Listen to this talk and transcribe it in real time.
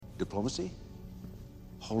Diplomacy?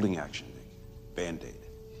 Holding action, Nick. Band-Aid.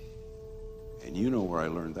 And you know where I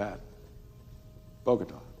learned that.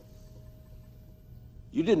 Bogota.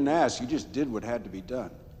 You didn't ask, you just did what had to be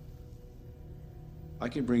done. I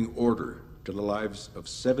can bring order to the lives of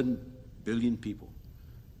 7 billion people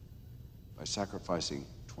by sacrificing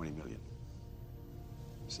 20 million.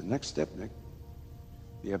 It's the next step, Nick.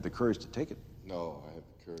 You have the courage to take it. No, I have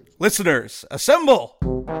the courage. Listeners, assemble!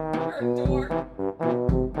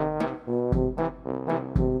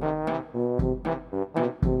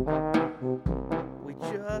 We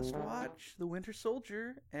just watched The Winter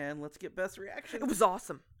Soldier, and let's get best reaction. It was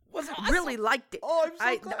awesome. Was I awesome. really liked it. Oh,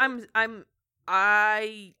 I'm so glad.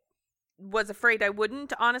 I was afraid I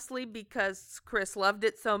wouldn't, honestly, because Chris loved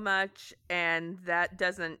it so much, and that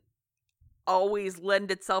doesn't always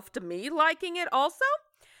lend itself to me liking it also.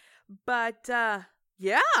 But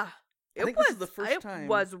yeah, think this is the first time- It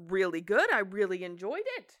was really good. I really enjoyed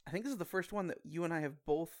it. I think this is the first one that you and I have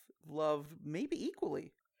both loved, maybe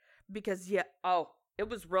equally. Because it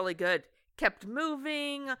was really good. Kept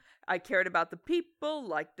moving. I cared about the people,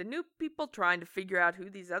 like the new people, trying to figure out who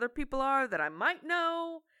these other people are that I might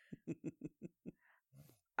know.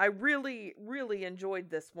 I really, really enjoyed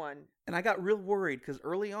this one. And I got real worried because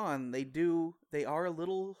early on they are a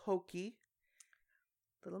little hokey.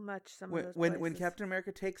 A little much. When Captain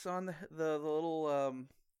America takes on the little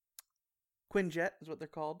Quinjet is what they're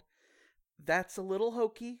called. That's a little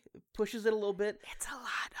hokey. Pushes it a little bit. It's a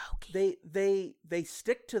lot hokey. They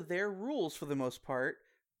stick to their rules for the most part,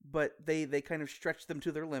 but they kind of stretch them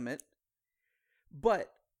to their limit.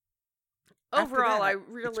 But overall,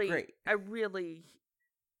 that, I really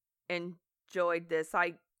enjoyed this.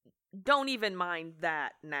 I don't even mind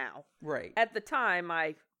that now. Right. At the time,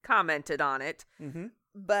 I commented on it, Mm-hmm.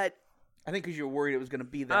 but I think because you were worried it was going to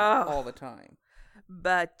be that all the time.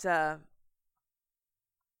 But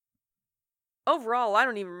overall, I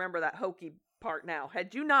don't even remember that hokey part now.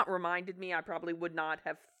 Had you not reminded me, I probably would not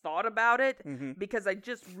have thought about it because I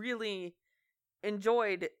just really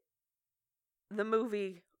enjoyed the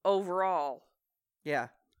movie overall. Yeah,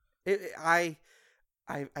 I've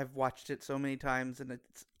watched it so many times and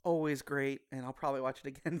it's always great. And I'll probably watch it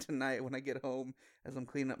again tonight when I get home as I'm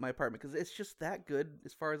cleaning up my apartment because it's just that good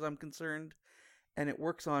as far as I'm concerned, and it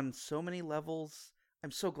works on so many levels.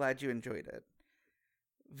 I'm so glad you enjoyed it.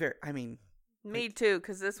 Me too,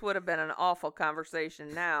 because this would have been an awful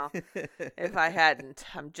conversation now if I hadn't.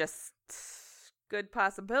 I'm just good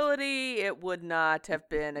possibility it would not have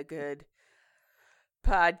been a good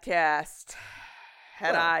podcast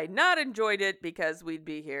had I not enjoyed it because we'd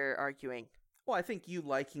be here arguing. Well, I think you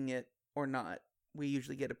liking it or not, we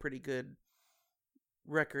usually get a pretty good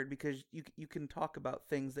record because you can talk about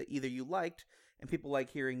things that either you liked and people like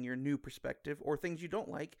hearing your new perspective, or things you don't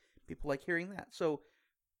like, people like hearing that. So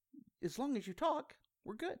as long as you talk,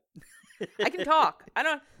 we're good. I can talk. I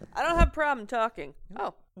don't have a problem talking.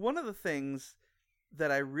 Oh. One of the things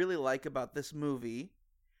that I really like about this movie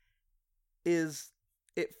is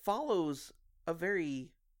it follows a very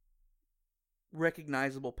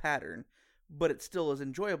recognizable pattern, but it still is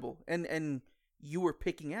enjoyable. And you were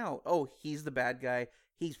picking out, oh, he's the bad guy.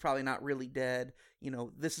 He's probably not really dead.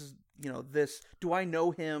 This is, this. Do I know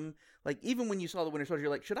him? Like, even when you saw the Winter Soldier, you're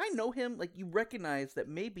like, should I know him? Like, you recognize that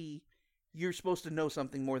maybe you're supposed to know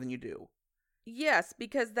something more than you do. Yes,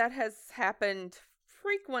 because that has happened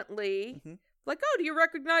frequently. Mm-hmm. Like, oh, do you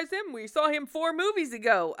recognize him? We saw him 4 movies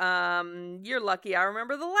ago. You're lucky I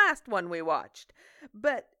remember the last one we watched.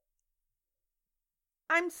 But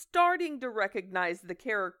I'm starting to recognize the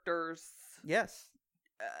characters. Yes.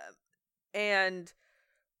 And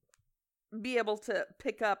be able to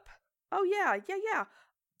pick up, oh, yeah.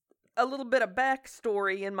 A little bit of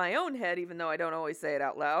backstory in my own head, even though I don't always say it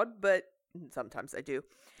out loud, but sometimes I do.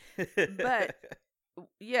 But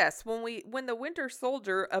yes, when the Winter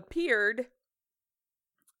Soldier appeared,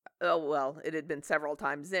 it had been several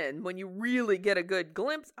times in. When you really get a good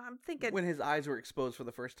glimpse, I'm thinking, when his eyes were exposed for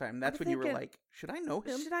the first time, that's when you were like, should I know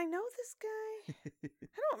him? Should I know this guy?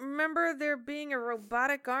 I don't remember there being a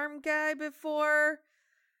robotic arm guy before.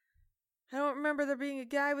 I don't remember there being a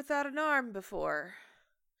guy without an arm before.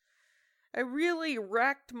 I really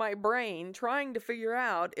racked my brain trying to figure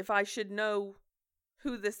out if I should know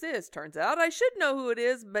who this is. Turns out I should know who it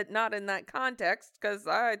is, but not in that context, because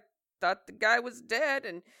I thought the guy was dead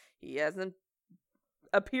and he hasn't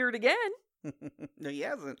appeared again. No, he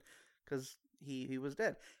hasn't, because he was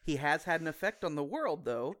dead. He has had an effect on the world,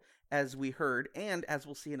 though, as we heard, and as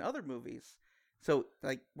we'll see in other movies. So,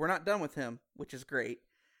 we're not done with him, which is great.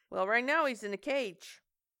 Well, right now he's in a cage.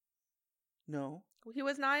 No. He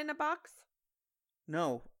was not in a box?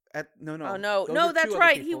 No. No. Oh no, Those no, were that's two other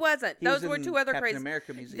right. He people. wasn't. He Those was were in two other Captain crazy.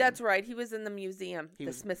 America Museum. That's right. He was in the museum, He the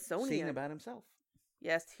was Smithsonian. Seeing about himself.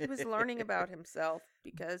 Yes, he was learning about himself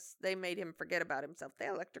because they made him forget about himself. They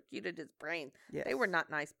electrocuted his brain. Yes. They were not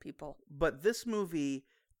nice people. But this movie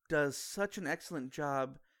does such an excellent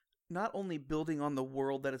job, not only building on the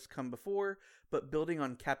world that has come before, but building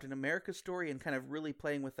on Captain America's story and kind of really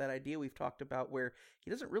playing with that idea we've talked about, where he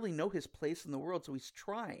doesn't really know his place in the world, so he's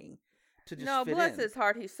trying to just No, fit bless in. his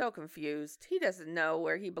heart, he's so confused. He doesn't know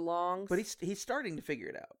where he belongs. But he's starting to figure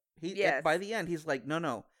it out. Yes. By the end, he's like,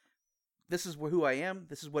 no, this is who I am.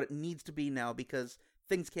 This is what it needs to be now because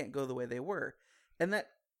things can't go the way they were. And that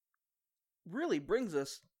really brings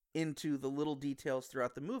us into the little details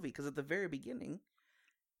throughout the movie, because at the very beginning,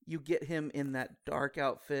 you get him in that dark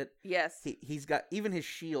outfit. Yes. He's got, even his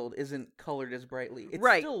shield isn't colored as brightly. It's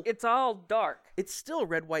right. Still, it's all dark. it's still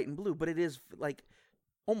red, white, and blue, but it is like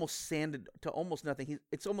almost sanded to almost nothing.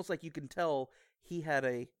 It's almost like you can tell he had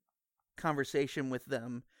a conversation with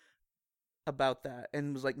them about that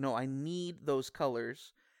and was like, no, I need those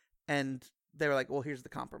colors. And they were like, well, here's the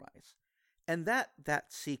compromise. And that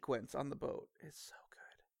sequence on the boat is so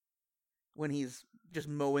good when he's just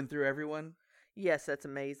mowing through everyone. Yes, that's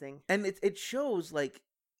amazing. And it shows like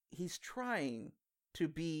he's trying to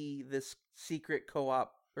be this secret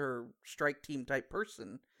co-op or strike team type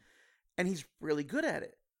person, and he's really good at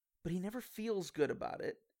it, but he never feels good about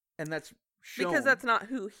it, and that's shown. Because that's not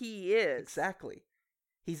who he is. Exactly.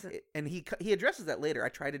 He addresses that later. I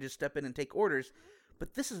try to just step in and take orders,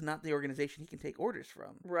 but this is not the organization he can take orders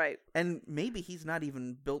from. Right. And maybe he's not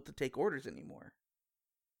even built to take orders anymore.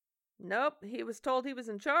 Nope, he was told he was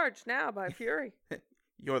in charge now by Fury.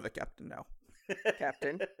 You're the captain now.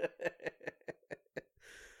 Captain.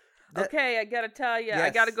 Okay, I gotta tell you, I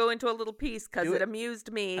Yes. gotta go into a little piece because Do it it.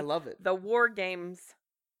 amused me. I love it. The war games.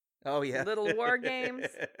 Oh, yeah. Little war games.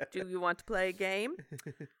 Do you want to play a game?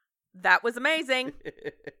 That was amazing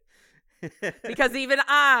because even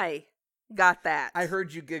I got that. I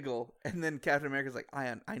heard you giggle, and then Captain America's like,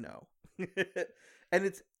 I know.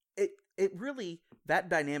 And it really, that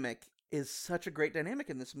dynamic is such a great dynamic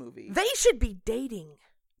in this movie. They should be dating.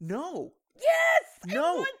 No. Yes! No.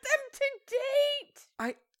 I want them to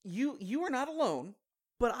date! You are not alone,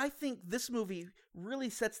 but I think this movie really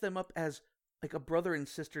sets them up as like a brother and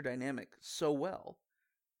sister dynamic so well.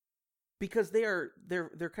 Because they're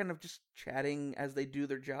kind of just chatting as they do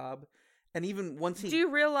their job. And even once Do you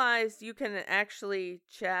realize you can actually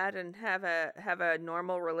chat and have a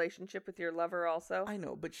normal relationship with your lover also? I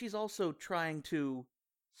know, but she's also trying to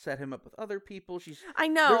set him up with other people. I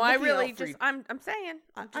know. they're I looking really out for just I'm saying.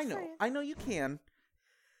 I know. Saying. I know you can.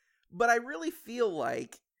 But I really feel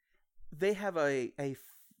like they have a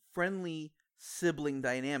friendly sibling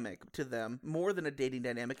dynamic to them more than a dating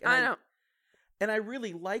dynamic. And I know. And I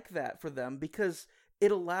really like that for them because it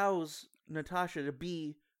allows Natasha to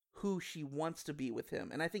be who she wants to be with him.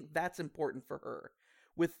 And I think that's important for her.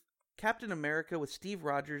 With Captain America, with Steve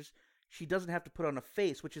Rogers, she doesn't have to put on a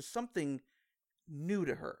face, which is something new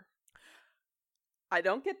to her. I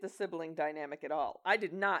don't get the sibling dynamic at all. I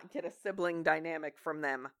did not get a sibling dynamic from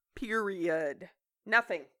them. Period.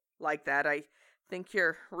 Nothing like that. I think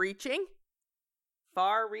you're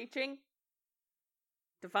far reaching,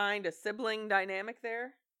 to find a sibling dynamic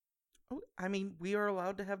there. Oh, I mean, we are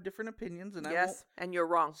allowed to have different opinions, and I Yes, won't and you're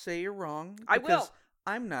wrong. say you're wrong. I because will.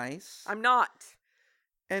 I'm nice. I'm not.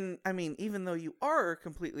 And, I mean, even though you are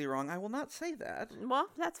completely wrong, I will not say that. Well,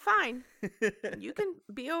 that's fine. You can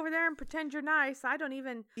be over there and pretend you're nice. I don't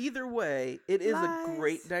even... Either way, it is Lies. a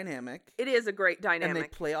great dynamic. It is a great And they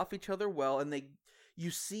dynamic. play off each other well, and you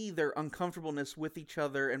see their uncomfortableness with each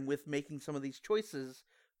other and with making some of these choices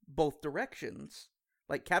both directions.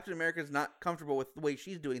 Like, Captain America's not comfortable with the way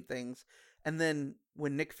she's doing things, and then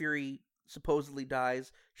when Nick Fury supposedly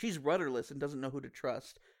dies, she's rudderless and doesn't know who to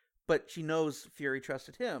trust, but she knows Fury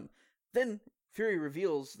trusted him. Then Fury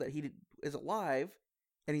reveals that he is alive,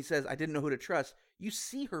 and he says, I didn't know who to trust. You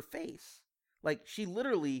see her face. Like, she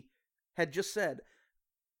literally had just said,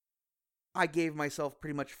 I gave myself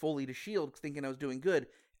pretty much fully to S.H.I.E.L.D. thinking I was doing good,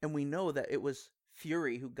 and we know that it was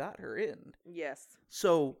Fury who got her in. Yes.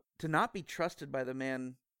 So, to not be trusted by the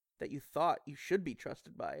man that you thought you should be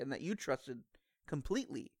trusted by, and that you trusted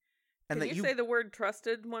completely, and Can that you say the word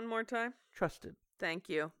trusted one more time? trusted. Thank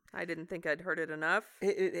you. I didn't think I'd heard it enough.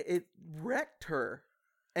 It wrecked her,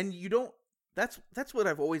 and you don't. That's what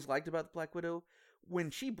I've always liked about the Black Widow.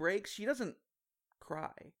 When she breaks, she doesn't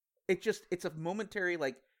cry. It's a momentary,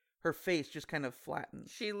 like, her face just kind of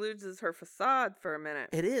flattens. She loses her facade for a minute.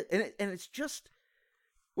 It is, and it's just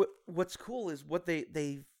what's cool is what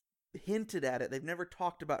they've hinted at it. They've never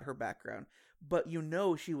talked about her background. But you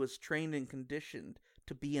know she was trained and conditioned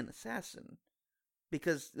to be an assassin.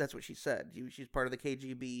 Because that's what she said. She's part of the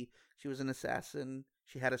KGB. She was an assassin.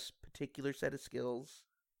 She had a particular set of skills.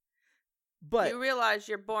 But you realize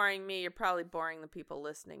you're boring me. You're probably boring the people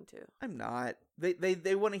listening too. I'm not.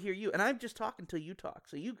 They want to hear you, and I'm just talking till you talk.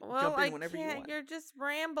 So you jump in whenever you want. You're just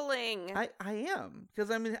rambling. I am, because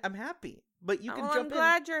I'm happy. But you can jump in. I'm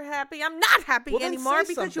glad you're happy. I'm not happy anymore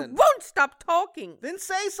because something. you won't stop talking. Then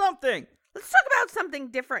say something. Let's talk about something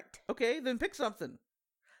different. Okay, then pick something.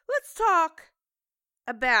 Let's talk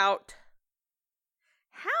about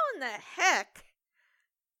how in the heck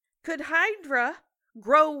could Hydra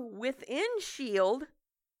grow within S.H.I.E.L.D.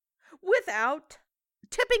 without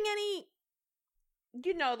tipping any,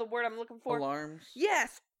 you know the word I'm looking for? Alarms?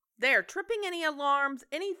 Yes, they're tripping any alarms,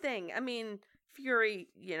 anything. I mean, Fury,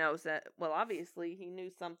 well, obviously he knew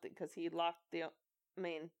something because he locked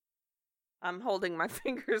I'm holding my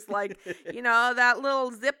fingers like, that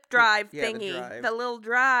little zip drive thingy. The little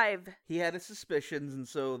drive. He had his suspicions, and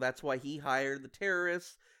so that's why he hired the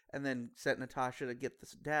terrorists and then sent Natasha to get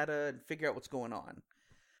this data and figure out what's going on.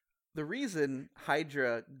 The reason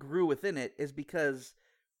Hydra grew within it is because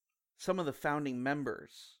some of the founding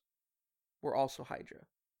members were also Hydra.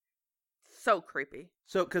 So creepy.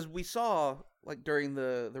 So, because we saw, like during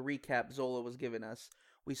the recap Zola was giving us,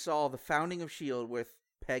 we saw the founding of S.H.I.E.L.D. with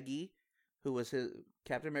Peggy, who was his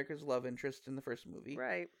Captain America's love interest in the first movie.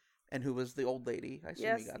 Right. And who was the old lady. I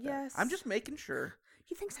assume you got that. Yes. I'm just making sure.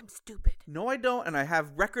 He thinks I'm stupid. No, I don't, and I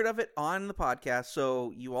have record of it on the podcast,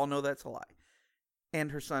 so you all know that's a lie.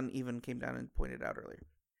 And her son even came down and pointed out earlier.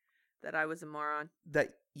 That I was a moron. That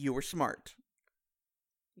you were smart.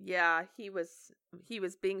 Yeah, he was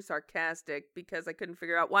being sarcastic because I couldn't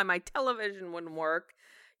figure out why my television wouldn't work.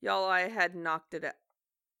 Y'all, I had knocked it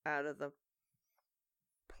out of the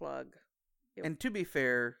plug. And to be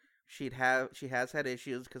fair, she has had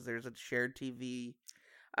issues because there's a shared TV.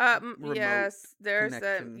 Yes, there's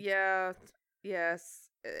connection. yes,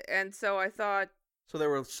 and so I thought. So there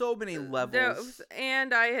were so many levels,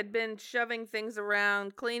 and I had been shoving things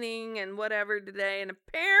around, cleaning and whatever today, and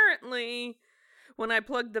apparently, when I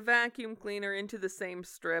plugged the vacuum cleaner into the same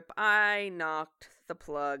strip, I knocked the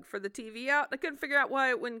plug for the TV out. I couldn't figure out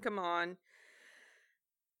why it wouldn't come on.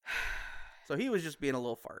 So he was just being a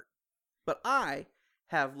little fart. But I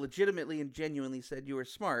have legitimately and genuinely said you were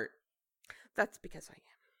smart. That's because I am.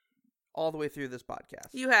 All the way through this podcast.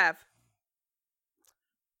 You have.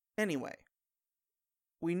 Anyway,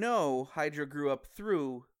 we know Hydra grew up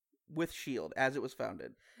with S.H.I.E.L.D. as it was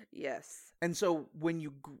founded. Yes. And so when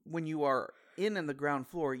you are in the ground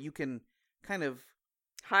floor, you can kind of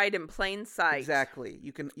hide in plain sight. Exactly.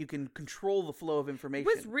 You can control the flow of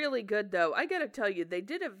information. It was really good though. I got to tell you, they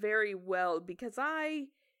did it very well because I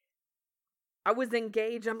was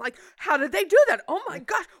engaged. I'm like, how did they do that? Oh my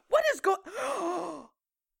gosh, what is going?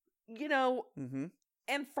 Mm-hmm.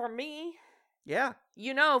 And for me, yeah,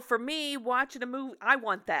 for me watching a movie, I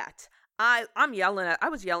want that. I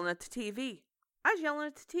was yelling at the TV.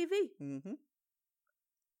 Mm-hmm.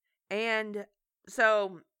 And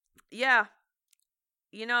so, yeah,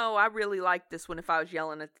 I really liked this one if I was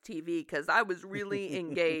yelling at the TV because I was really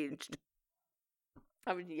engaged.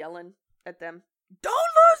 I was yelling at them. Don't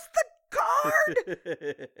lose the card!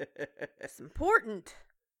 It's important.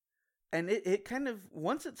 And it kind of,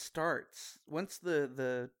 once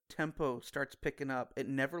the tempo starts picking up, it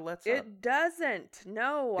never lets up. It doesn't.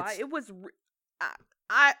 No,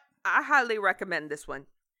 I highly recommend this one.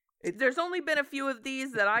 There's only been a few of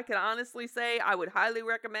these that I can honestly say I would highly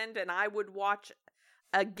recommend and I would watch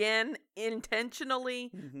again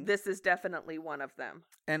intentionally. Mm-hmm. This is definitely one of them.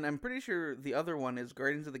 And I'm pretty sure the other one is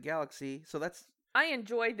Guardians of the Galaxy. So I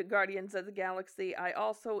enjoyed Guardians of the Galaxy. I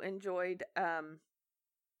also enjoyed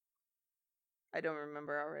I don't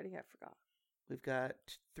remember already. I forgot. We've got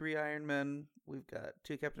 3 Iron Men. We've got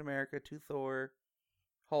 2 Captain America, 2 Thor,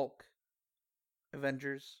 Hulk,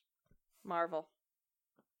 Avengers, Marvel.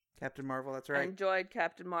 Captain Marvel, that's right. I enjoyed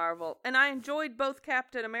Captain Marvel. And I enjoyed both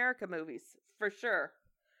Captain America movies, for sure.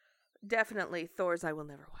 Definitely Thor's I will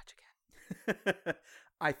never watch again.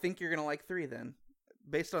 I think you're going to like 3 then.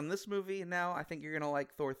 Based on this movie now, I think you're going to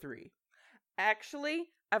like Thor 3.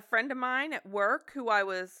 Actually, a friend of mine at work who I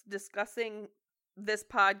was discussing this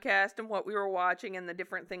podcast and what we were watching and the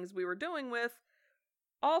different things we were doing with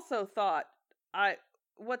also thought,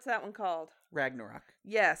 what's that one called? Ragnarok.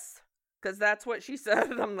 Yes, because that's what she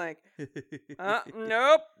said. I'm like,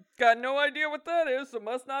 nope, got no idea what that is, so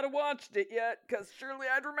must not have watched it yet, because surely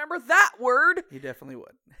I'd remember that word. You definitely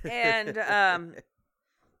would. And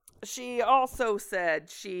she also said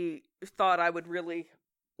she thought I would really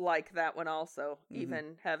like that one also, Mhm.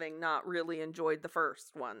 even having not really enjoyed the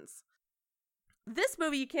first ones. This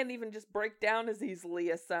movie you can't even just break down as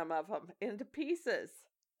easily as some of them into pieces.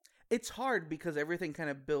 It's hard because everything kind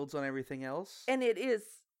of builds on everything else. And it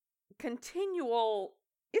is continual.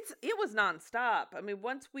 It was nonstop. I mean,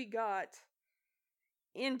 once we got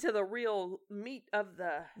into the real meat of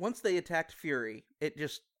the... Once they attacked Fury, it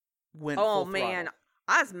just went Oh, full man. throttle.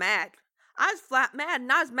 I was mad. I was flat mad,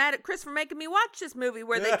 and I was mad at Chris for making me watch this movie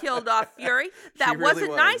where they killed off Fury. That really wasn't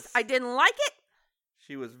was. nice. I didn't like it.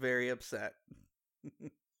 She was very upset.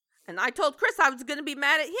 And I told Chris I was going to be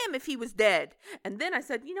mad at him if he was dead. And then I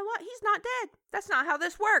said, you know what? He's not dead. That's not how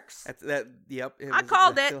this works. Yep. I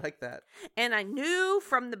called exactly it. like that. And I knew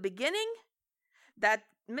from the beginning that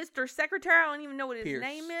Mr. Secretary, I don't even know what his Pierce.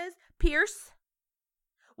 name is, Pierce,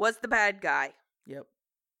 was the bad guy. Yep.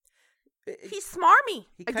 He's smarmy.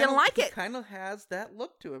 I didn't like it. He kind of has that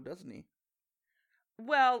look to him, doesn't he?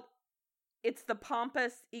 Well, it's the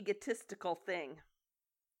pompous, egotistical thing.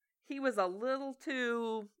 He was a little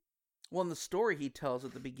too... Well, and the story he tells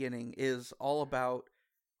at the beginning is all about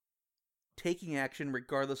taking action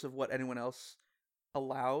regardless of what anyone else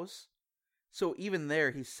allows. So even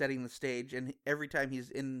there, he's setting the stage, and every time he's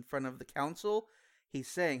in front of the council, he's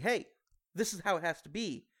saying, "Hey, this is how it has to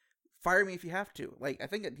be. Fire me if you have to." Like I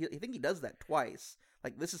think he does that twice.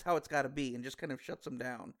 Like this is how it's got to be, and just kind of shuts him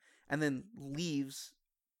down, and then leaves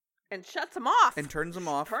and shuts him off and turns him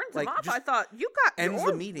off. Turns like, him off. just I thought ends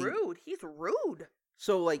you're the meeting. rude. He's rude.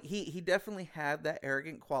 So like he definitely had that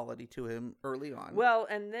arrogant quality to him early on. Well,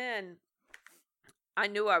 and then I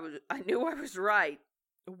knew I was right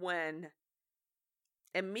when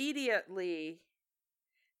immediately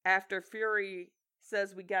after Fury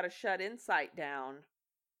says we got to shut Insight down,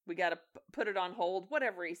 we got to put it on hold,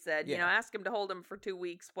 whatever he said, Yeah. ask him to hold him for 2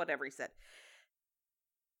 weeks, whatever he said.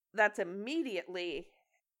 That's immediately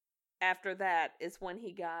after that is when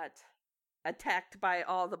he got attacked by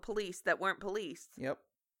all the police that weren't police. Yep.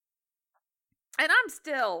 And I'm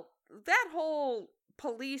still, that whole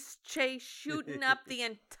police chase shooting up the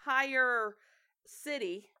entire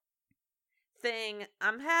city thing,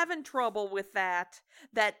 I'm having trouble with that.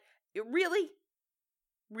 That it really,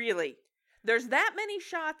 there's that many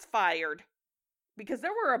shots fired because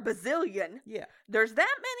there were a bazillion. Yeah. There's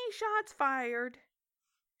that many shots fired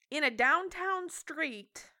in a downtown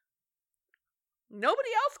street. Nobody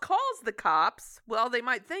else calls the cops. Well, they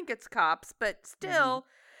might think it's cops, but still,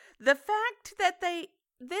 the fact that they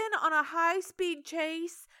then on a high-speed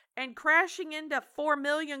chase and crashing into 4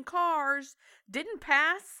 million cars didn't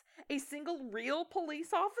pass a single real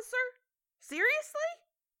police officer? Seriously?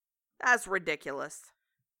 That's ridiculous.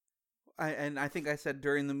 I think I said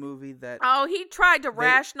during the movie that Oh, he tried to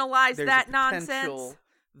rationalize there's that a nonsense. potential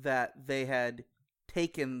that they had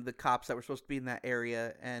taken the cops that were supposed to be in that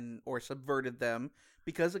area or subverted them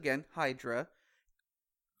because, again, Hydra.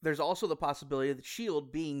 There's also the possibility that S.H.I.E.L.D.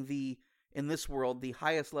 being in this world, the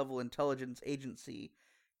highest level intelligence agency,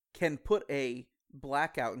 can put a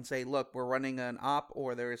blackout and say, look, we're running an op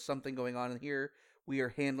or there is something going on in here. We are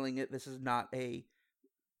handling it. This is not a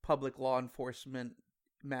public law enforcement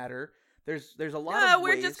matter. There's a lot of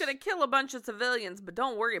we're ways. just going to kill a bunch of civilians, but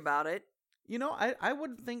don't worry about it. You know, I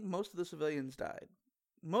would think most of the civilians died.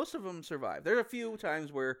 Most of them survived. There are a few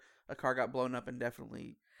times where a car got blown up and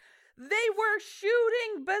definitely... They were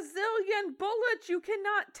shooting bazillion bullets. You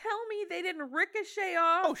cannot tell me they didn't ricochet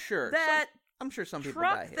off. Oh, sure. That I'm sure some people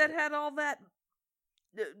truck got hit. that had all that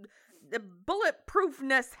the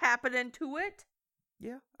bulletproofness happening to it.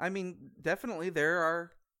 Yeah. I mean, definitely there's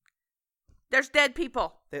dead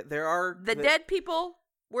people. There are... The dead people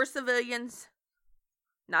were civilians.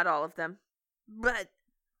 Not all of them. But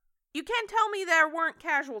you can't tell me there weren't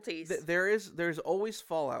casualties. There's always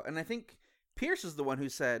fallout. And I think Pierce is the one who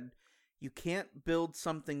said, you can't build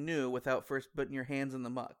something new without first putting your hands in the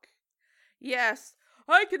muck. Yes.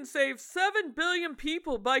 I can save 7 billion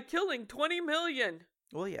people by killing 20 million.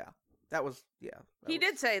 Well, yeah. That was... Yeah. He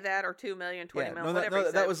did say that, or 2 million, 20 million, no, whatever he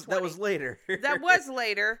said. that was later. That was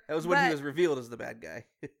later. That was when he was revealed as the bad guy.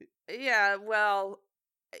 Yeah, well...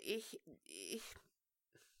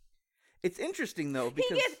 It's interesting, though,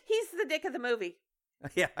 because... He's the dick of the movie.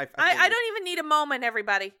 Yeah, I don't even need a moment,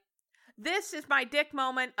 everybody. This is my dick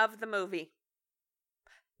moment of the movie.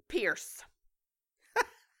 Pierce.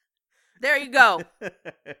 There you go.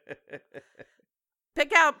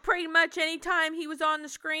 Pick out pretty much any time he was on the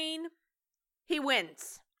screen, he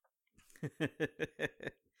wins.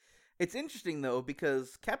 It's interesting, though,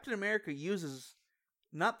 because Captain America uses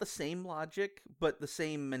not the same logic, but the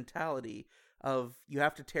same mentality of you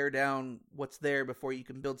have to tear down what's there before you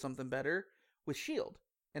can build something better with S.H.I.E.L.D.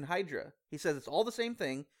 and Hydra. He says it's all the same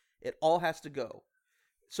thing. It all has to go.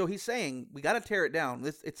 So he's saying we got to tear it down.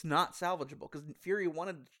 It's not salvageable because Fury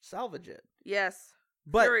wanted to salvage it. Yes.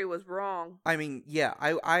 But Fury was wrong. I mean, yeah,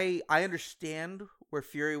 I understand where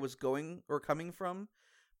Fury was going or coming from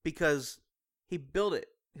because he built it.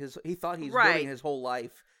 He thought he's building his whole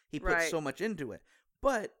life. He put so much into it.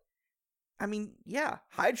 But I mean, yeah,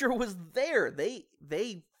 Hydra was there.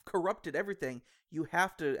 They corrupted everything. You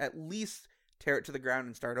have to at least tear it to the ground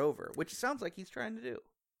and start over, which sounds like he's trying to do.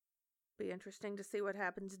 Be interesting to see what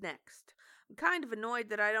happens next. I'm kind of annoyed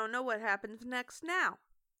that I don't know what happens next now.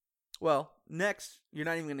 Well, next, you're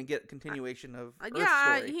not even going to get a continuation of Earth's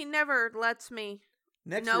story. He never lets me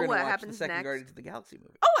Next, know you're what going to watch happens the second next. Guardians of the Galaxy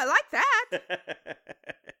movie. Oh, I like that.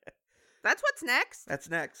 That's what's next. That's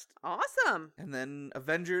next. Awesome. And then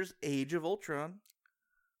Avengers: Age of Ultron.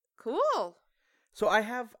 Cool. So I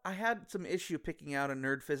had some issue picking out a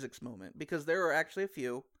nerd physics moment because there are actually a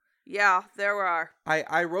few. Yeah, there are.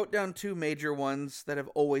 I wrote down two major ones that have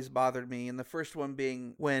always bothered me, and the first one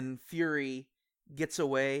being when Fury gets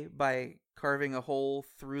away by carving a hole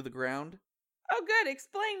through the ground. Oh, good.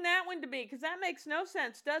 Explain that one to me, because that makes no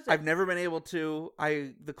sense, does it? I've never been able to.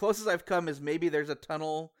 The closest I've come is maybe there's a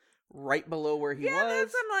tunnel right below where he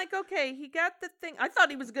was. I'm like, okay, he got the thing. I thought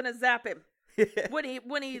he was gonna zap him when he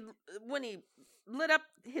lit up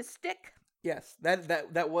his stick. Yes,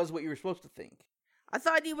 that was what you were supposed to think. I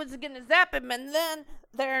thought he was gonna zap him, and then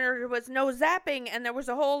there was no zapping, and there was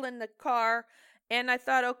a hole in the car, and I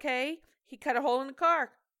thought, okay, he cut a hole in the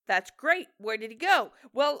car. That's great. Where did he go?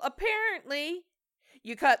 Well, apparently,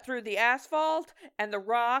 you cut through the asphalt and the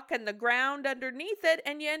rock and the ground underneath it,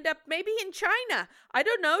 and you end up maybe in China. I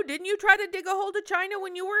don't know. Didn't you try to dig a hole to China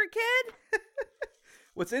when you were a kid?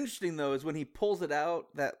 What's interesting, though, is when he pulls it out,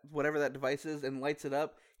 that whatever that device is, and lights it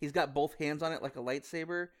up, he's got both hands on it like a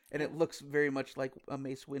lightsaber, and it looks very much like a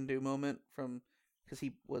Mace Windu moment because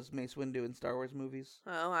he was Mace Windu in Star Wars movies.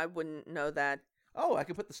 Oh, I wouldn't know that. Oh, I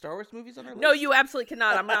could put the Star Wars movies on our list? No, you absolutely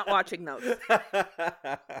cannot. I'm not watching those.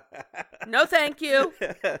 No, thank you.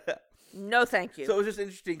 No, thank you. So it was just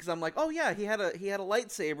interesting because I'm like, oh yeah, he had a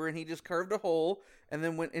lightsaber and he just carved a hole and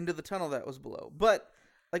then went into the tunnel that was below. But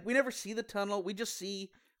like we never see the tunnel. We just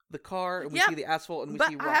see the car and we see the asphalt and we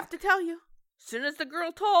see rock. I have to tell you, as soon as the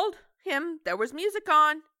girl told him there was music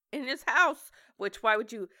on in his house, which why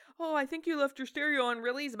would you? Oh, I think you left your stereo on.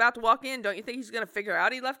 Really, he's about to walk in. Don't you think he's going to figure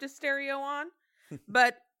out he left his stereo on?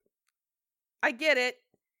 But I get it,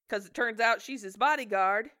 because it turns out she's his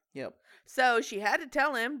bodyguard. Yep. So she had to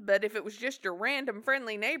tell him, but if it was just your random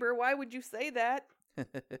friendly neighbor, why would you say that?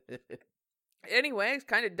 Anyway, it's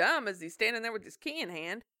kind of dumb as he's standing there with his key in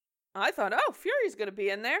hand. I thought, oh, Fury's going to be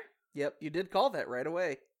in there. Yep, you did call that right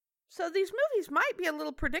away. So these movies might be a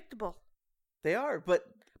little predictable. They are, but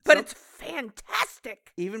it's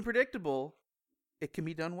fantastic. Even predictable, it can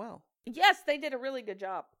be done well. Yes, they did a really good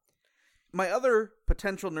job. My other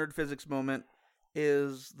potential nerd physics moment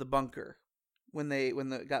is the bunker when they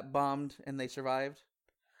got bombed and they survived.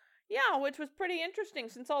 Yeah, which was pretty interesting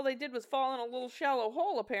since all they did was fall in a little shallow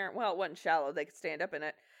hole. Well, it wasn't shallow; they could stand up in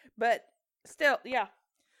it, but still, yeah.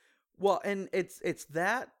 Well, and it's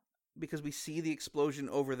that because we see the explosion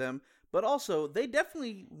over them, but also they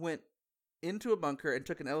definitely went into a bunker and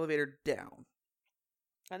took an elevator down,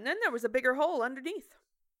 and then there was a bigger hole underneath.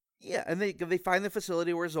 Yeah, and they find the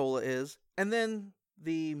facility where Zola is, and then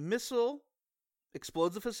the missile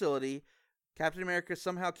explodes the facility. Captain America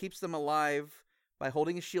somehow keeps them alive by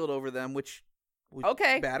holding a shield over them, which was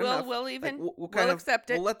bad enough. We'll even we'll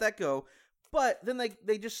accept it. We'll let that go. But then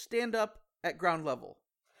they just stand up at ground level.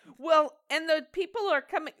 Well, and the people are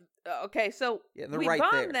coming. Okay, so we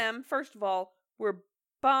bomb them. First of all, we're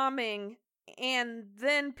bombing, and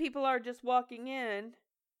then people are just walking in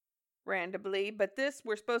randomly, but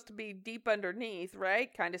we're supposed to be deep underneath,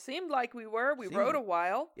 right? Kind of seemed like we were. We rode a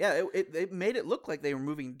while. Yeah, it made it look like they were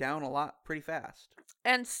moving down a lot pretty fast.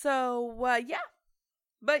 And so, yeah.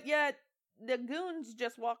 But yet, the goons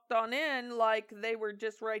just walked on in like they were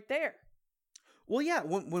just right there. Well, yeah,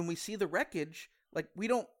 when we see the wreckage, like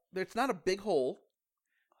it's not a big hole.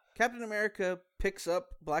 Captain America picks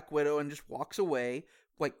up Black Widow and just walks away.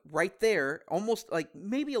 Like right there, almost like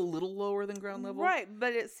maybe a little lower than ground level. Right,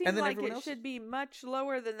 but it seemed like it should be much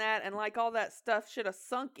lower than that, and like all that stuff should have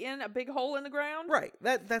sunk in a big hole in the ground. Right,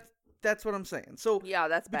 that's what I'm saying. So yeah,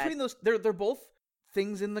 that's bad. Between those, they're both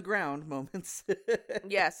things in the ground moments.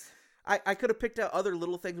 Yes, I could have picked out other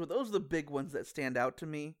little things, but those are the big ones that stand out to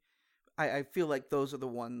me. I feel like those are the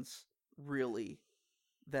ones really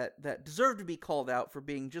that deserve to be called out for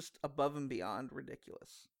being just above and beyond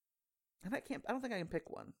ridiculous. And I don't think I can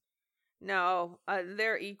pick one. No,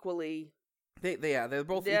 they're equally They're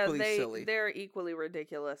both equally silly. They're equally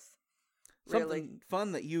ridiculous. Something Really.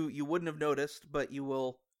 fun that you wouldn't have noticed, but you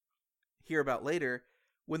will hear about later,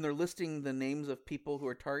 when they're listing the names of people who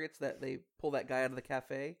are targets, that they pull that guy out of the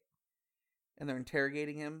cafe, and they're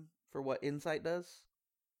interrogating him for what Insight does.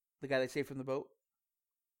 The guy they saved from the boat.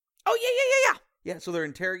 Oh, yeah. Yeah, so they're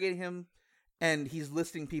interrogating him, and he's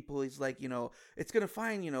listing people. He's like, it's going to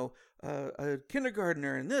find, a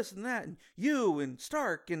kindergartner and this and that, and you and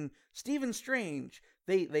Stark and Stephen Strange.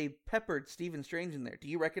 They peppered Stephen Strange in there. Do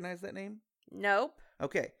you recognize that name? Nope.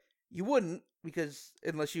 Okay. You wouldn't, because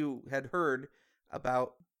unless you had heard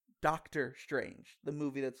about Doctor Strange, the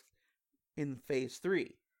movie that's in Phase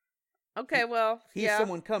 3. Okay, well, He's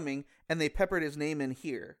someone coming, and they peppered his name in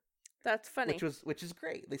here. That's funny. Which is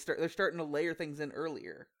great. They're starting to layer things in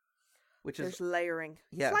earlier. There's layering.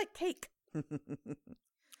 Yeah. It's like cake.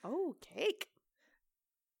 Oh, cake.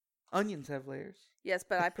 Onions have layers. Yes,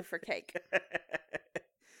 but I prefer cake.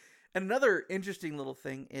 And another interesting little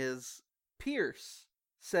thing is Pierce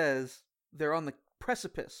says they're on the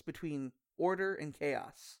precipice between order and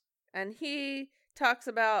chaos. And he talks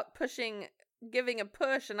about giving a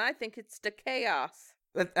push, and I think it's to chaos.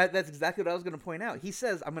 That's exactly what I was going to point out. He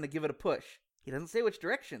says, I'm going to give it a push. He doesn't say which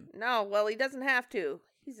direction. No, well, he doesn't have to.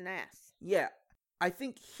 He's an ass. Yeah. I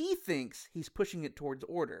think he thinks he's pushing it towards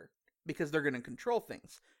order because they're going to control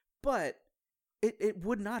things. But it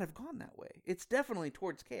would not have gone that way. It's definitely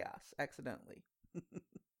towards chaos, accidentally.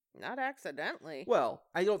 Not accidentally. Well,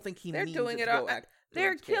 I don't think They're means doing it it to all. go They're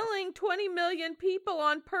towards chaos. killing 20 million people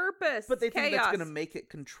on purpose. But they think chaos. that's going to make it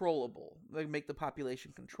controllable. Like, make the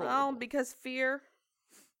population controllable. Oh, because fear?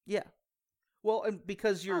 Yeah. Well, and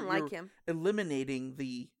because I don't like him. eliminating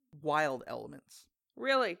the wild elements.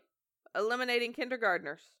 Really? Eliminating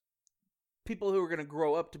kindergartners. People who are going to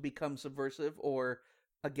grow up to become subversive or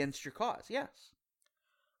against your cause, yes.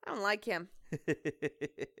 I don't like him.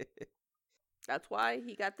 That's why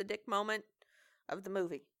he got the dick moment of the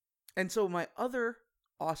movie. And so my other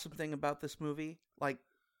awesome thing about this movie, like,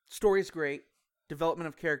 story's great, development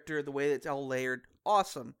of character, the way it's all layered,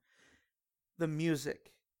 awesome. The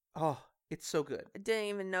music, oh, it's so good. I didn't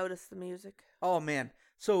even notice the music. Oh, man.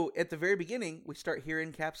 So at the very beginning, we start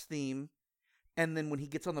hearing Cap's theme, and then when he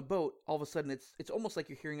gets on the boat, all of a sudden it's almost like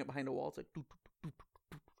you're hearing it behind a wall. It's like, doo, doo, doo, doo,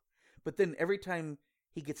 doo. But then every time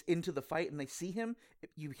he gets into the fight and they see him,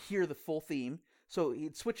 you hear the full theme. So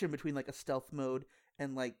he'd switch in between like a stealth mode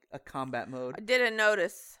and like a combat mode. I didn't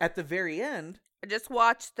notice. At the very end, I just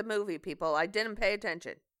watched the movie, people. I didn't pay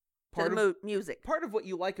attention to the music. Part of what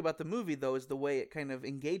you like about the movie, though, is the way it kind of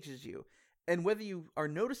engages you. And whether you are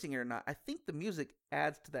noticing it or not, I think the music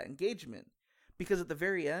adds to that engagement. Because at the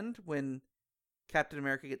very end, when Captain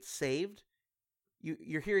America gets saved,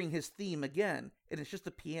 you're hearing his theme again, and it's just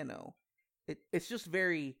the piano. It's just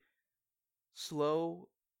very slow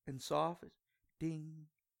and soft. Ding,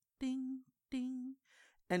 ding, ding.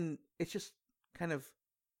 And it's just kind of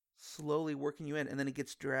slowly working you in, and then it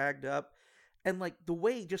gets dragged up. And like the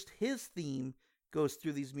way just his theme goes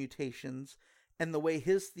through these mutations, and the way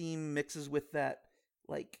his theme mixes with that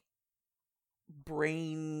like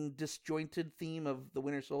brain disjointed theme of the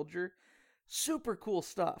Winter Soldier, super cool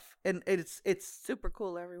stuff. And it's Super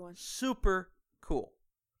cool, everyone. super cool.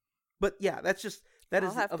 But yeah,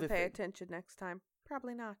 I'll have to pay attention next time.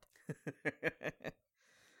 Probably not.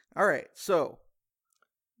 All right, so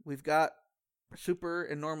we've got super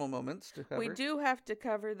and normal moments to cover. We do have to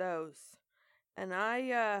cover those. And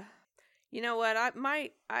you know what?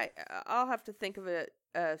 I'll have to think of a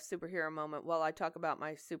superhero moment while I talk about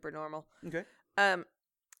my super normal. Okay.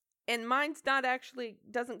 And mine's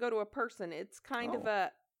doesn't go to a person. It's kind of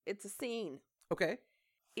it's a scene. Okay.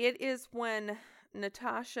 It is when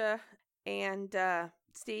Natasha and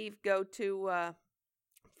Steve go to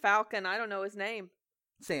Falcon. I don't know his name.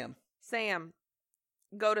 Sam.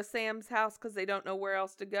 Go to Sam's house because they don't know where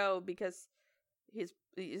else to go because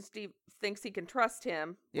Steve thinks he can trust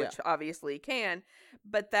him, which obviously he can.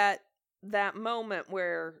 But that moment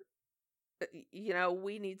where,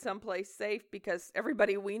 we need someplace safe because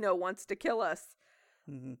everybody we know wants to kill us.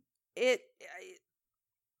 Mm-hmm.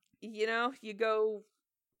 You go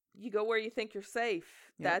where you think you're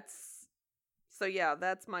safe. Yep.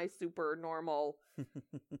 That's my super normal.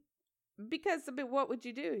 Because what would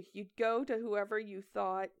you do? You'd go to whoever you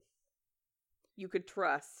thought you could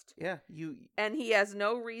trust. Yeah, and he has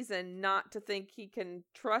no reason not to think he can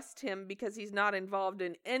trust him because he's not involved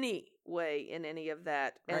in any way in any of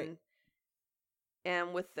that. Right.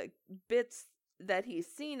 And with the bits that he's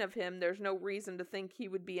seen of him, there's no reason to think he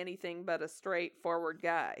would be anything but a straightforward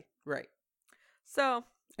guy. Right. So,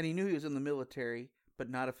 and he knew he was in the military,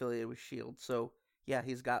 but not affiliated with S.H.I.E.L.D., so yeah,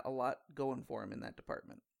 he's got a lot going for him in that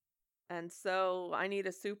department. And so I need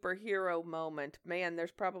a superhero moment. Man,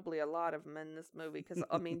 there's probably a lot of them in this movie. Because,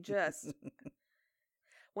 I mean, just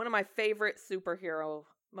one of my favorite superhero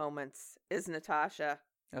moments is Natasha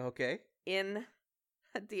Okay.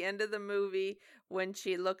 at the end of the movie when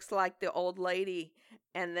she looks like the old lady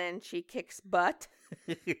and then she kicks butt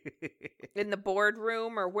in the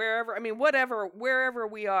boardroom or wherever. I mean, wherever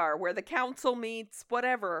we are, where the council meets,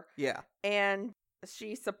 whatever. Yeah. And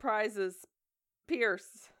she surprises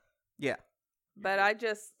Pierce. Yeah. But I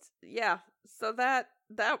just, yeah. So that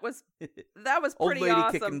was Old pretty lady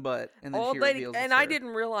awesome. kicking butt, and then Old she lady, reveals and it's I her. didn't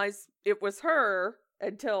realize it was her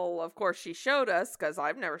until, of course, she showed us because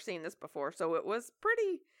I've never seen this before. So it was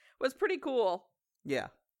pretty cool. Yeah.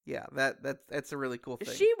 Yeah. That's a really cool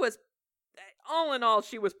thing. She was, all in all,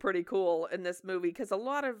 she was pretty cool in this movie because a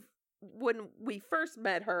lot of when we first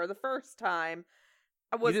met her the first time,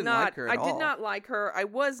 I was didn't not. like her I at did all. not like her. I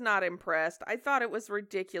was not impressed. I thought it was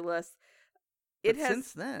ridiculous. It But has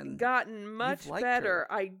since then, gotten much liked better.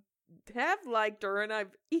 her. I have liked her, and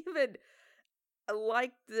I've even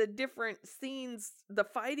liked the different scenes, the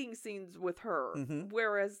fighting scenes with her. Mhm.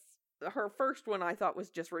 Whereas her first one I thought was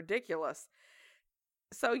just ridiculous.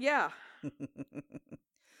 So yeah,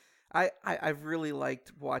 I've really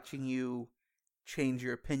liked watching you change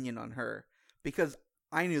your opinion on her because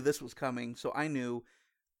I knew this was coming, so I knew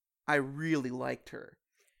I really liked her.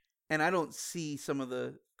 And I don't see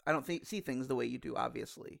see things the way you do,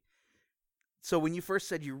 obviously. So when you first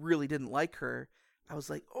said you really didn't like her, I was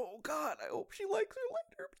like, "Oh God, I hope she likes her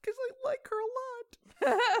later because I like her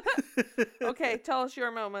a lot." okay. Tell us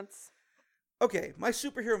your moments. Okay, my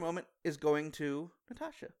superhero moment is going to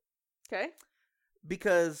Natasha. Okay.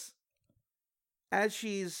 Because as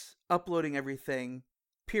she's uploading everything,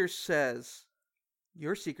 Pierce says,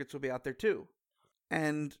 "Your secrets will be out there too."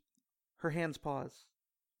 And her hands pause.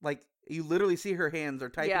 Like, you literally see her hands are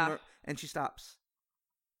typing, Yeah. and she stops.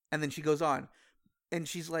 And then she goes on. And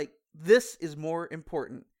she's like, "This is more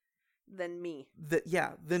important Than me.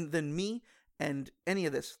 than me and any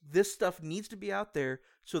of this. This stuff needs to be out there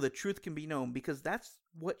so the truth can be known," because that's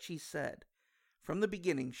what she said. From the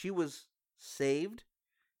beginning, she was saved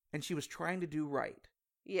and she was trying to do right.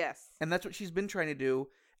 Yes. And that's what she's been trying to do.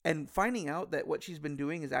 And finding out that what she's been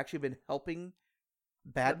doing has actually been helping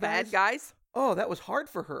The bad guys. Oh, that was hard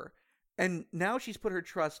for her. And now she's put her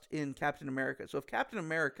trust in Captain America. So if Captain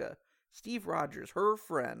America, Steve Rogers, her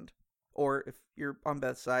friend, or if you're on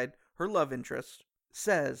Beth's side, her love interest,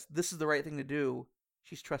 says this is the right thing to do,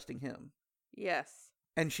 she's trusting him. Yes.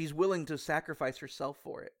 And she's willing to sacrifice herself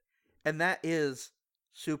for it. And that is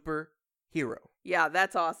superhero. Yeah,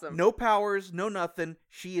 that's awesome. No powers, no nothing.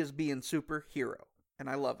 She is being superhero. And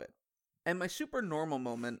I love it. And my super normal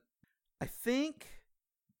moment, I think,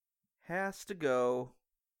 has to go.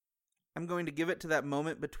 I'm going to give it to that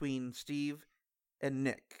moment between Steve and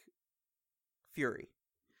Nick Fury.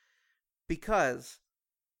 Because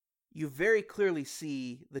you very clearly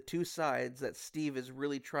see the two sides that Steve is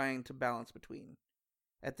really trying to balance between.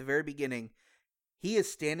 At the very beginning, he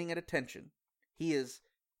is standing at attention. He is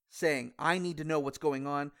saying, "I need to know what's going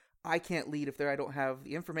on. I can't lead if I don't have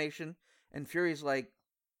the information." And Fury's like,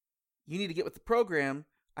 "You need to get with the program.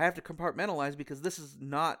 I have to compartmentalize because this is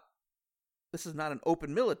not an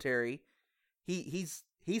open military." He's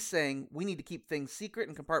saying we need to keep things secret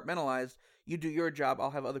and compartmentalized. You do your job,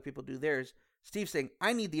 I'll have other people do theirs. Steve's saying,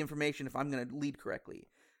 "I need the information if I'm going to lead correctly."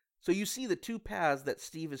 So you see the two paths that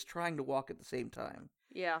Steve is trying to walk at the same time.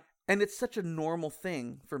 Yeah. And it's such a normal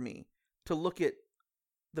thing for me to look at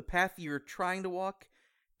the path you're trying to walk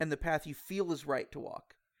and the path you feel is right to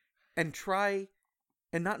walk. And try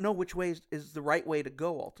and not know which way is the right way to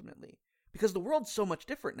go ultimately. Because the world's so much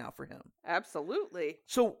different now for him. Absolutely.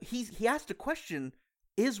 So he has to question,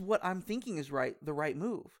 is what I'm thinking is right the right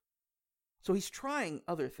move? So he's trying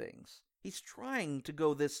other things. He's trying to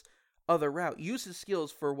go this other route, use his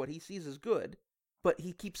skills for what he sees as good, but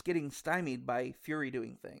he keeps getting stymied by Fury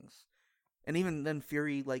doing things. And even then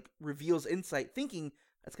Fury reveals insight thinking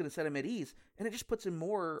that's going to set him at ease, and it just puts him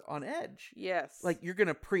more on edge. Yes. Like, you're going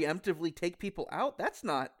to preemptively take people out? That's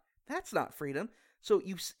not freedom. So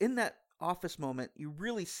in that office moment, you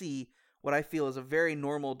really see what I feel is a very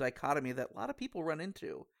normal dichotomy that a lot of people run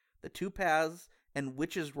into. The two paths and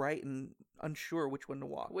which is right and unsure which one to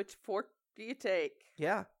walk. Which fork do you take?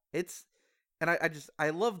 Yeah. I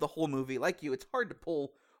love the whole movie. Like you, it's hard to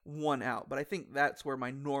pull one out, but I think that's where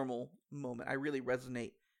my normal moment, I really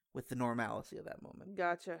resonate with the normalcy of that moment.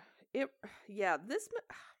 Gotcha.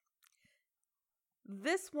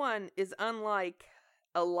 This one is unlike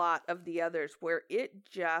a lot of the others where it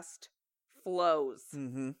just flows.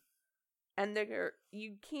 Mm-hmm. and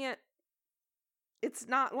you can't. It's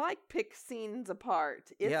not like pick scenes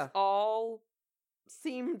apart. It's all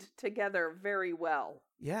seamed together very well.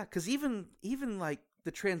 Yeah, because even like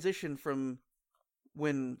the transition from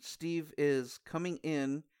when Steve is coming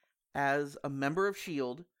in as a member of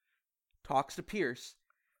S.H.I.E.L.D., talks to Pierce,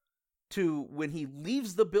 to when he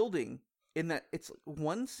leaves the building, in that it's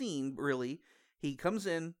one scene, really. He comes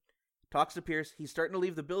in, talks to Pierce, he's starting to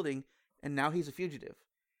leave the building, and now he's a fugitive.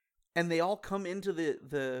 And they all come into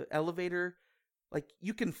the elevator. Like,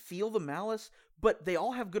 you can feel the malice, but they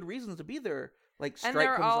all have good reasons to be there. Like, Stripe comes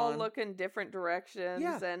on. And they're all looking different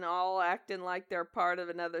directions and all acting like they're part of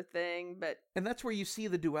another thing, but... And that's where you see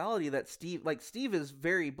the duality that Steve is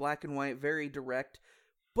very black and white, very direct,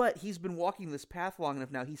 but he's been walking this path long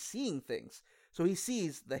enough now. He's seeing things. So he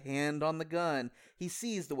sees the hand on the gun. He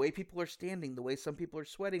sees the way people are standing, the way some people are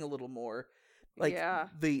sweating a little more. Like,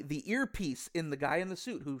 the earpiece in the guy in the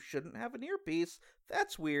suit who shouldn't have an earpiece.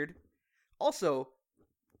 That's weird. Also,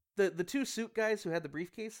 the two suit guys who had the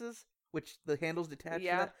briefcases, which the handles detached,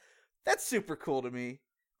 that's super cool to me.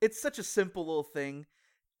 It's such a simple little thing,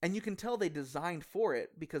 and you can tell they designed for it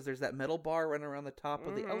because there's that metal bar running around the top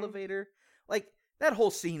of the elevator. Like, that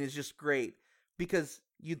whole scene is just great because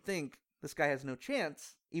you'd think this guy has no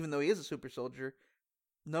chance, even though he is a super soldier.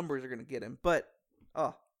 Numbers are going to get him, but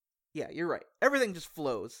yeah, you're right. Everything just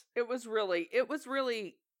flows. It was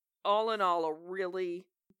really, all in all, a really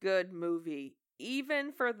good movie,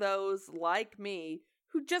 even for those like me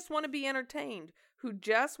who just want to be entertained, who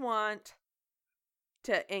just want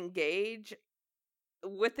to engage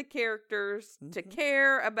with the characters, to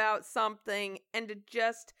care about something, and to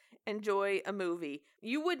just enjoy a movie.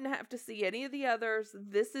 You wouldn't have to see any of the others.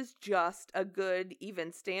 This is just a good,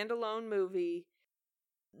 even standalone movie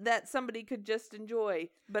that somebody could just enjoy.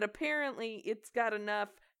 But apparently it's got enough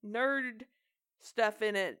nerd stuff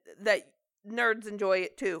in it that nerds enjoy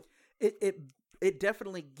it too. It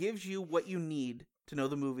definitely gives you what you need to know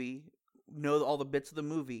the movie, know all the bits of the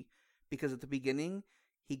movie, because at the beginning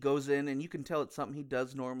he goes in and you can tell it's something he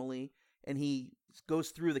does normally, and he goes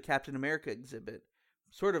through the Captain America exhibit,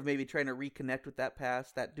 sort of maybe trying to reconnect with that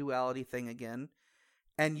past, that duality thing again,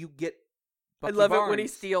 and you get Bucky I love Barnes. it when he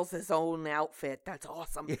steals his own outfit. That's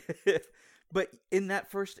awesome. But in that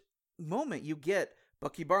first moment, you get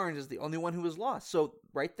Bucky Barnes is the only one who was lost. So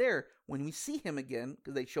right there, when we see him again,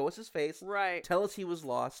 because they show us his face, tell us he was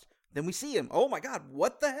lost, then we see him. Oh my God,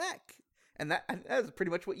 what the heck? And that is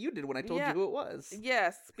pretty much what you did when I told you who it was.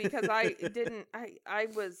 Yes, because I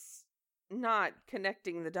was not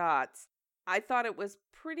connecting the dots. I thought it was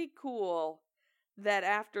pretty cool that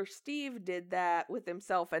after Steve did that with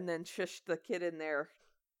himself and then shushed the kid in there,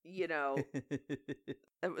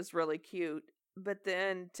 it was really cute. But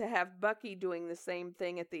then to have Bucky doing the same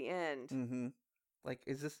thing at the end. Mm-hmm. Like,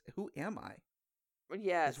 who am I?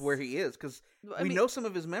 Yes. Is where he is, because we know some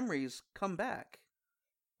of his memories come back.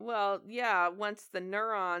 Well, yeah, once the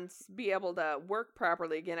neurons be able to work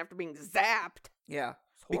properly again after being zapped. Yeah,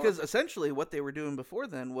 because essentially what they were doing before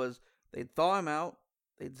then was they'd thaw him out,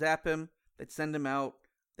 they'd zap him, they'd send him out,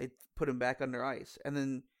 they'd put him back under ice. And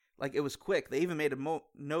then, like, it was quick. They even made a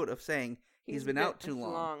note of saying he's been out too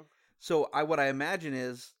long. So what I imagine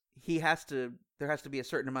is there has to be a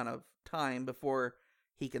certain amount of time before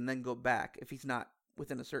he can then go back if he's not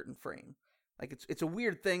within a certain frame. Like, it's a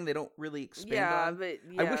weird thing they don't really expand on. But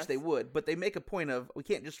yes. I wish they would, but they make a point of, we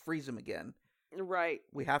can't just freeze him again. Right.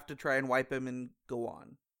 We have to try and wipe him and go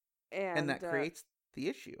on. And that creates the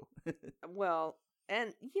issue. Well,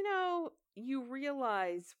 and you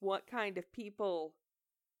realize what kind of people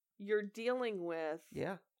you're dealing with.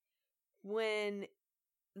 Yeah. When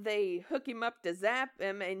they hook him up to zap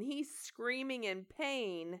him and he's screaming in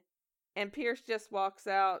pain, and Pierce just walks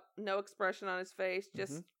out, no expression on his face,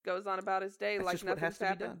 just goes on about his day. That's like just what nothing's has to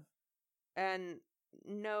happened. be done. And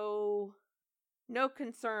no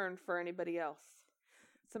concern for anybody else.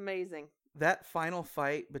 It's amazing. That final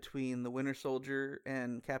fight between the Winter Soldier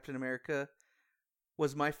and Captain America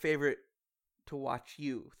was my favorite to watch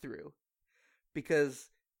you through, because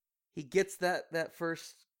he gets that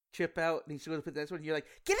first chip out and he's going to put the next one, and you're like,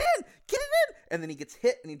 get in, and then he gets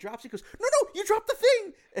hit and he drops it. He goes, no, you dropped the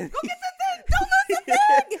thing, and go get the thing, don't lose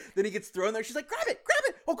the thing. Then he gets thrown there. She's like, grab it.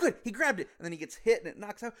 Oh, good, he grabbed it, and then he gets hit and it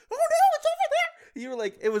knocks out. Oh no, it's over there. You were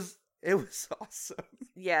like, it was awesome.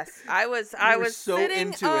 Yes, I was so sitting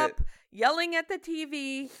into up, it, yelling at the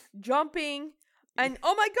TV, jumping, and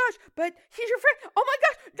oh my gosh, but he's your friend. Oh my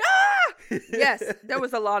gosh, ah! Yes, there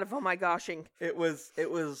was a lot of oh my goshing. It was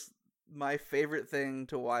my favorite thing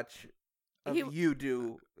to watch of you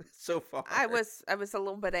do so far. I was a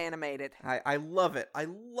little bit animated. I love it. I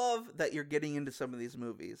love that you're getting into some of these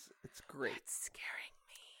movies. It's great. It's scaring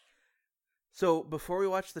me. So before we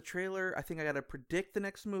watch the trailer, I think I got to predict the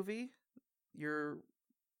next movie. The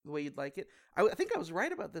way you'd like it. I think I was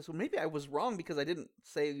right about this one. Maybe I was wrong because I didn't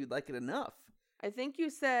say you'd like it enough. I think you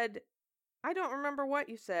said, I don't remember what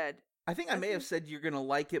you said. I think I may have said you're going to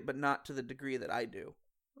like it, but not to the degree that I do.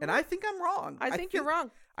 And I think I'm wrong. I think you're wrong.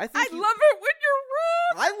 I love it when you're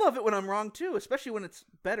wrong. I love it when I'm wrong too, especially when it's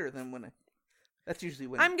better than when that's usually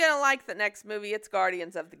when I'm going to like the next movie. It's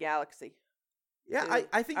Guardians of the Galaxy. Yeah,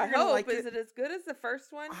 I think you're going to like it. Is it as good as the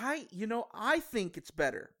first one? I think it's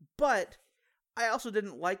better, but I also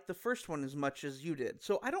didn't like the first one as much as you did.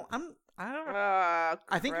 So I don't I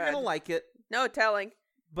think you're going to like it. No telling.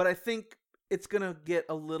 But I think it's going to get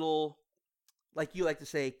a little, like you like to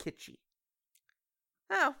say, kitschy.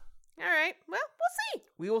 Oh, all right. Well, we'll see.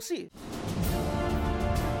 We will see.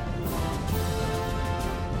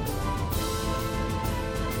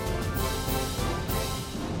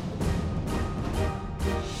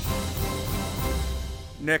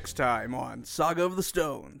 Next time on Saga of the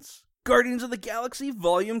Stones, Guardians of the Galaxy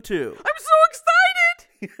Volume 2. I'm so excited!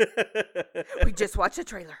 We just watched the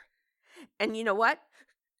trailer. And you know what?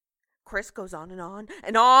 Chris goes on and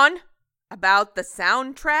on about the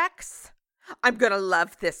soundtracks. I'm gonna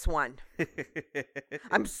love this one.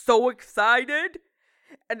 I'm so excited.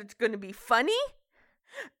 And it's gonna be funny.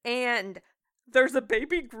 And there's a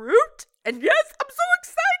baby Groot. And yes, I'm so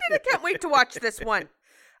excited. I can't wait to watch this one.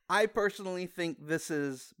 I personally think this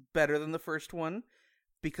is better than the first one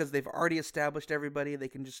because they've already established everybody. They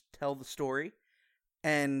can just tell the story.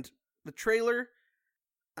 And the trailer,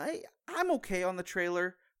 I'm okay on the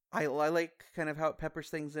trailer. I like kind of how it peppers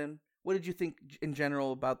things in. What did you think in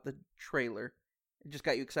general about the trailer? It just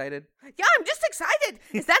got you excited? Yeah, I'm just excited.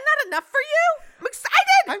 Is that not enough for you? I'm excited.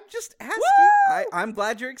 I'm just asking. I'm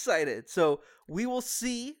glad you're excited. So we will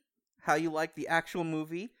see how you like the actual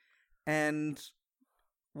movie, and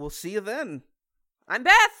we'll see you then. I'm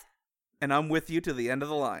Beth. And I'm with you to the end of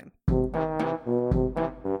the line.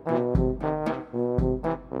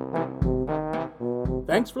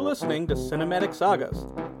 Thanks for listening to Cinematic Sagas,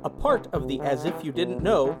 a part of the As If You Didn't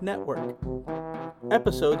Know network.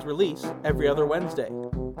 Episodes release every other Wednesday.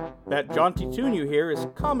 That jaunty tune you hear is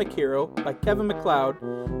Comic Hero by Kevin MacLeod,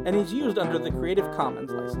 and he's used under the Creative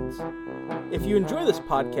Commons license. If you enjoy this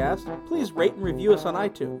podcast, please rate and review us on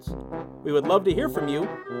iTunes. We would love to hear from you,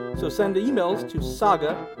 so send emails to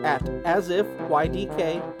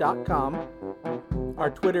saga@asifydk.com, our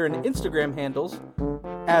Twitter and Instagram handles,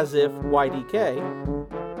 asifydk,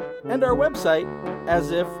 and our website,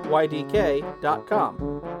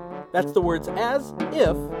 asifydk.com. That's the words as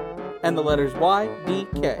if and the letters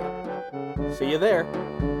YDK. See you there.